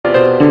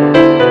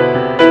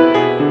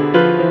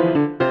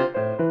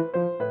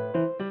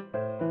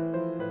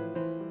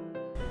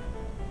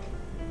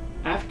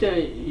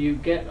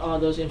get all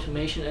those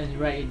information and you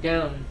write it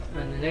down.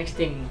 And the next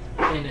thing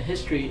in the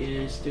history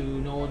is to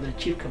know the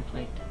chief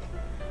complaint.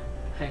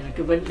 Hay là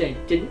cái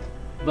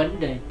vấn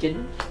đề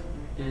chính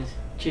is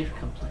chief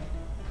complaint.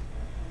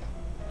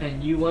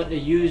 And you want to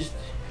use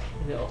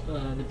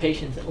the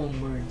patient's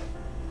own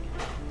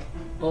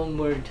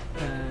word,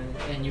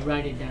 and you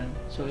write it down.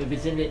 So if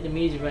it's in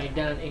Vietnamese, you write it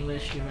down.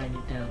 English, you write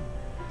it down.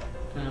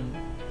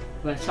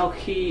 But sau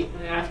khi,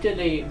 after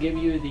they give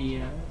you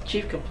the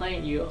chief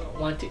complaint, you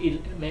want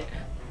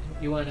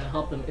to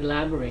help them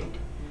elaborate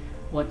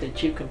what the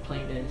chief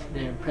complaint is,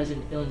 their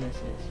present illness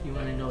is. You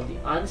want to know the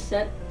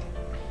onset.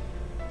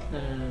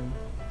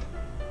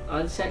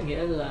 Onset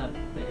nghĩa là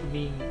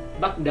mình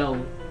bắt đầu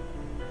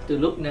từ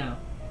lúc nào.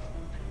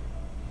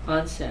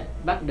 Onset,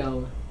 bắt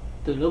đầu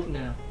từ lúc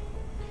nào.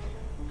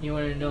 You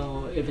want to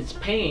know if it's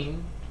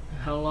pain,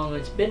 how long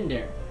it's been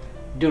there.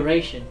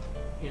 Duration,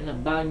 nghĩa là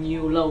bao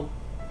nhiêu lâu.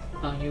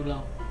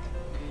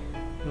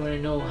 You want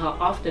to know how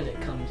often it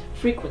comes.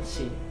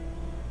 Frequency,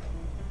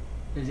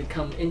 does it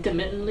come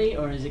intermittently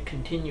or is it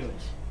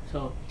continuous?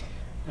 So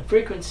the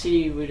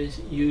frequency we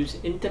just use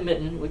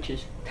intermittent, which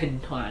is thỉnh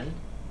thoảng,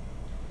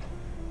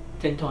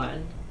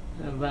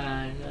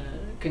 và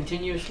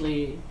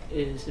continuously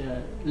is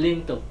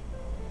liên tục.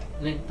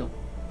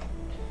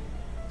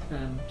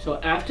 So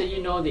after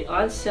you know the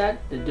onset,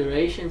 the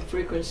duration,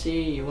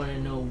 frequency, you want to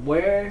know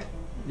where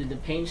did the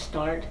pain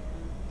start,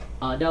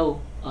 ở đâu,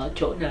 ở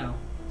chỗ nào.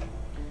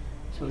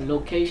 So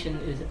location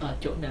is ở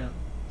chỗ nào.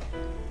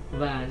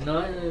 Và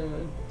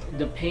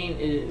the pain,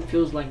 it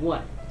feels like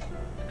what?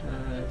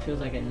 It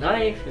feels like a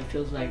knife, it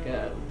feels like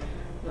a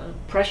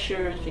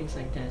pressure, things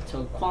like that. So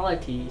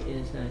quality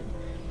is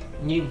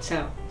như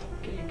sao.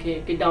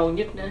 Cái đau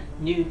nhức đó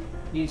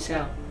như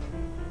sao.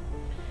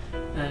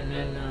 And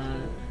then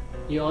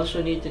you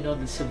also need to know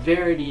the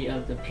severity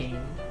of the pain.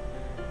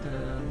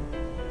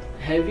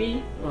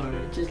 Heavy or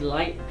just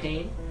light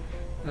pain.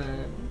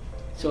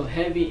 So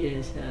heavy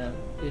is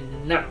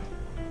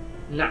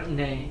nặng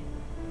nề.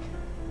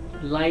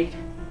 Light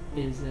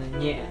is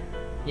nhẹ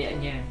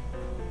nhàng.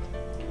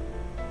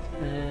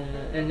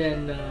 And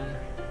then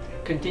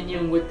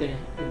continuing with the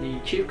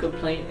chief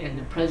complaint and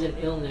the present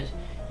illness,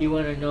 you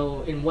want to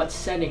know in what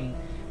setting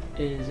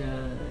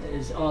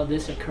is all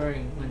this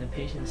occurring. When the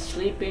patient is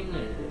sleeping,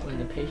 when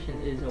the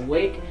patient is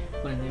awake,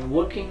 when they're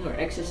working or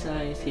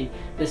exercise.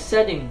 The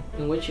setting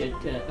in which it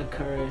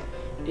occurs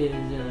is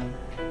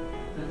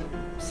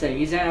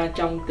xảy ra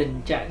trong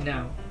tình trạng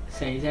nào.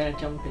 Xảy ra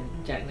trong tình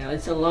trạng nào.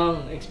 It's a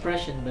long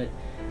expression, but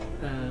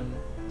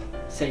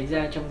xảy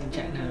ra trong tình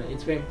trạng nào.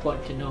 It's very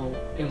important to know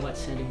in what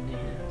setting they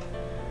have.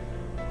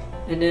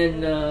 And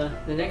then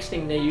the next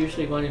thing they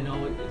usually want to know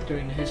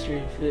during the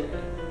history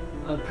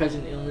of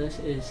present illness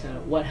is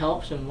what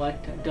helps and what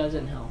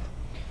doesn't help.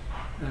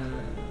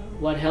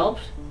 What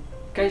helps,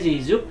 cái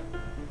gì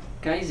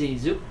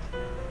giúp,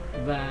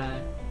 và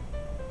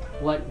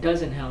what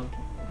doesn't help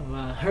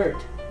và hurt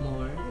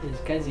more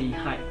is cái gì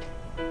hại.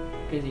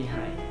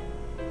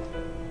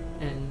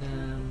 And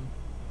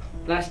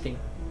last thing,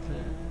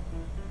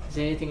 is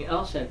there anything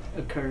else that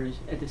occurs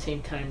at the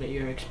same time that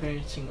you're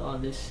experiencing all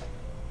this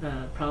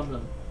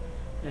problem?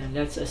 And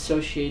that's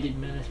associated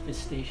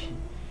manifestation.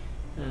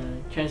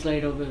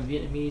 Translate over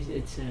Vietnamese,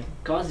 it's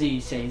có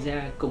gì xảy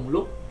ra cùng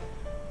lúc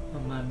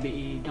mà bị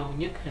đau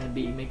nhức hay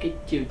bị mấy cái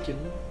triệu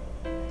chứng.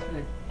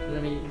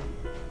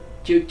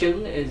 Triệu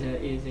chứng is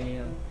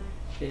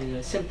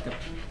a symptom.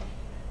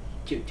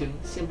 Triệu chứng,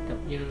 symptom.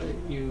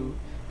 You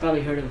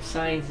probably heard of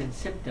signs and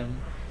symptoms.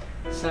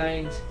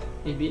 Signs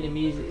in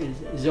Vietnamese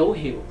is dấu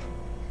hiệu.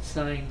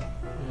 Sign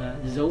là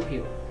dấu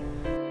hiệu.